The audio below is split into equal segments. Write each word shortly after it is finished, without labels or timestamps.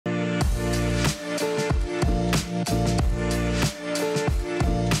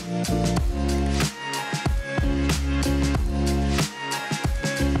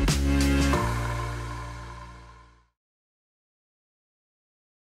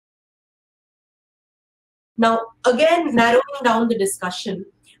Now, again, narrowing down the discussion,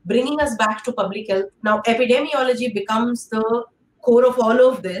 bringing us back to public health. Now, epidemiology becomes the core of all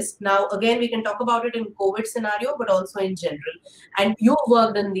of this. Now, again, we can talk about it in COVID scenario, but also in general. And you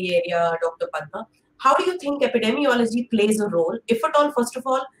worked in the area, Dr. Padma. How do you think epidemiology plays a role? If at all, first of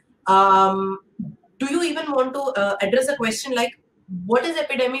all, do you even want to address a question like, what is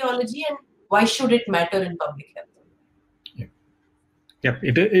epidemiology and why should it matter in public health? Yep,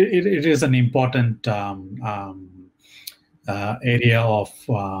 it is an important area of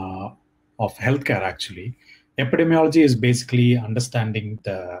healthcare. Actually, epidemiology is basically understanding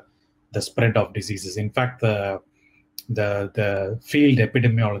the spread of diseases. In fact, the field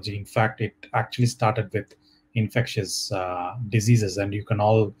epidemiology, in fact, it actually started with infectious diseases, and you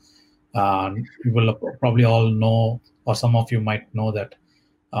will probably all know, or some of you might know, that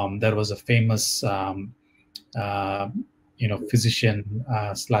there was a famous physician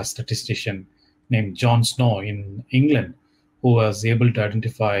 / statistician named John Snow in England, who was able to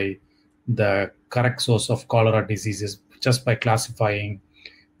identify the correct source of cholera diseases just by classifying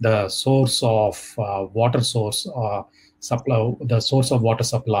the source of water source supply, the source of water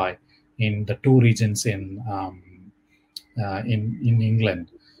supply in the two regions in England,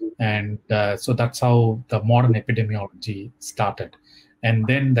 and so that's how the modern epidemiology started. And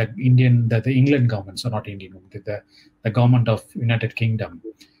then the England government, so not Indian, the government of United Kingdom,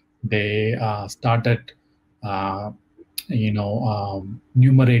 they started,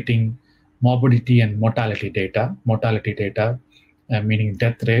 numerating morbidity and mortality data, meaning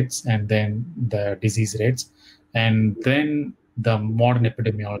death rates, and then the disease rates. And then the modern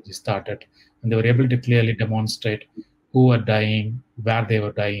epidemiology started, and they were able to clearly demonstrate who were dying, where they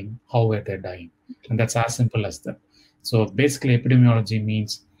were dying, how were they dying. And that's as simple as that. So basically, epidemiology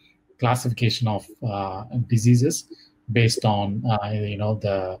means classification of diseases based on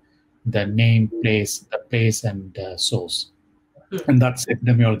the name, place, and source, and that's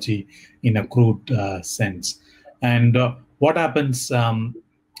epidemiology in a crude sense. And what happens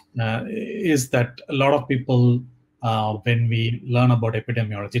is that a lot of people, when we learn about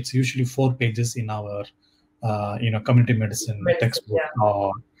epidemiology, it's usually 4 pages in our community medicine textbook,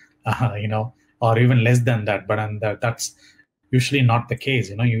 or even less than that. But that's usually not the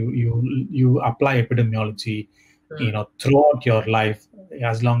case. You apply epidemiology, throughout your life,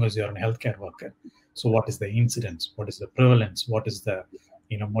 as long as you're a healthcare worker. So what is the incidence? What is the prevalence? What is the,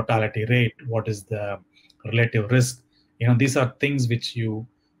 mortality rate? What is the relative risk? These are things which you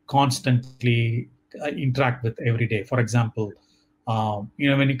constantly interact with every day. For example,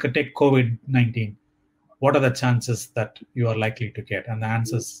 when you could take COVID-19, what are the chances that you are likely to get? And the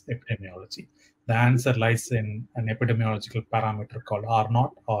answer is epidemiology. The answer lies in an epidemiological parameter called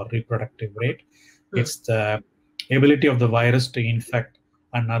R0, or reproductive rate. It's the ability of the virus to infect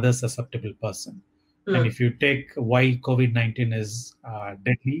another susceptible person. And if you take why COVID-19 is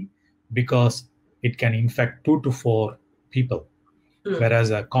deadly, because it can infect 2 to 4 people, whereas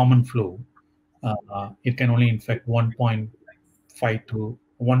a common flu, it can only infect 1.5 to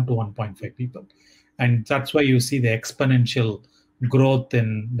 1.5 people. And that's why you see the exponential growth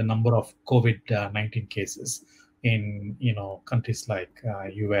in the number of COVID-19 cases in countries like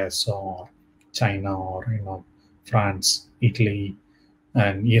US or China or France, Italy,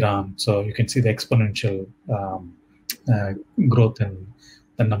 and Iran. So you can see the exponential growth in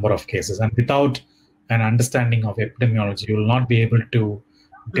the number of cases. And without an understanding of epidemiology, you will not be able to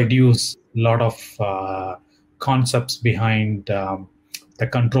deduce a lot of concepts behind the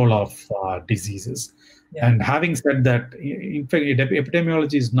control of diseases. Yeah. And having said that, in fact,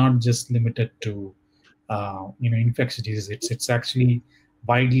 epidemiology is not just limited to infectious diseases. It's actually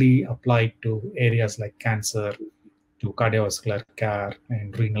widely applied to areas like cancer, to cardiovascular care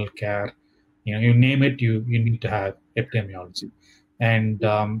and renal care. You name it, you need to have epidemiology. And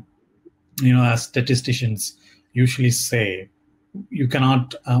as statisticians usually say, you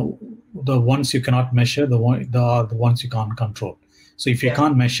cannot the ones you cannot measure, the ones you can't control. So if you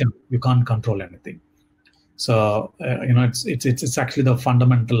can't measure, you can't control anything. So it's actually the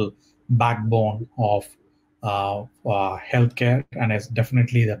fundamental backbone of healthcare, and it's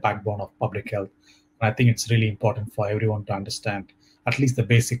definitely the backbone of public health. And I think it's really important for everyone to understand at least the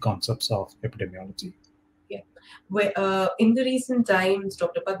basic concepts of epidemiology. Yeah. In the recent times,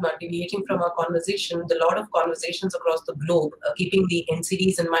 Dr. Padma, deviating from our conversation, the lot of conversations across the globe, keeping the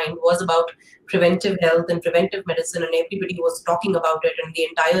NCDs in mind, was about preventive health and preventive medicine, and everybody was talking about it, and the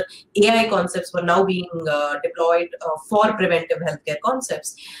entire AI concepts were now being deployed for preventive healthcare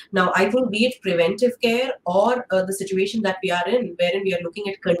concepts. Now, I think be it preventive care or the situation that we are in, wherein we are looking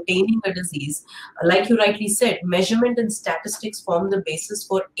at containing a disease, like you rightly said, measurement and statistics form the basis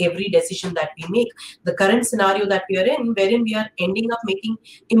for every decision that we make. The current current scenario that we are in, wherein we are ending up making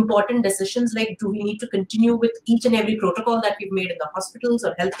important decisions like, do we need to continue with each and every protocol that we've made in the hospitals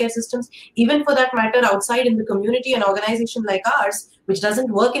or healthcare systems, even for that matter outside in the community, an organization like ours, which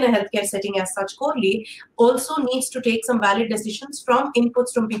doesn't work in a healthcare setting as such corely, also needs to take some valid decisions from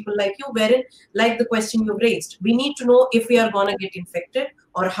inputs from people like you, wherein, like the question you raised, we need to know if we are going to get infected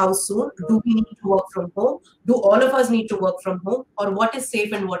or how soon. Do we need to work from home? Do all of us need to work from home? Or what is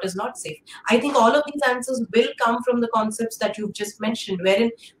safe and what is not safe? I think all of these answers will come from the concepts that you've just mentioned,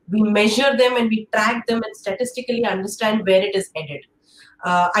 wherein we measure them and we track them and statistically understand where it is headed.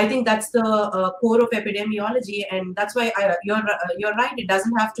 I think that's the core of epidemiology, and that's why you're right. It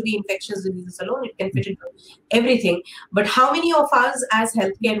doesn't have to be infectious diseases alone. It can fit into everything. But how many of us as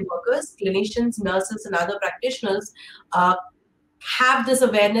healthcare workers, clinicians, nurses, and other practitioners have this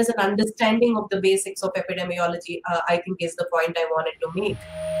awareness and understanding of the basics of epidemiology, I think is the point I wanted to make.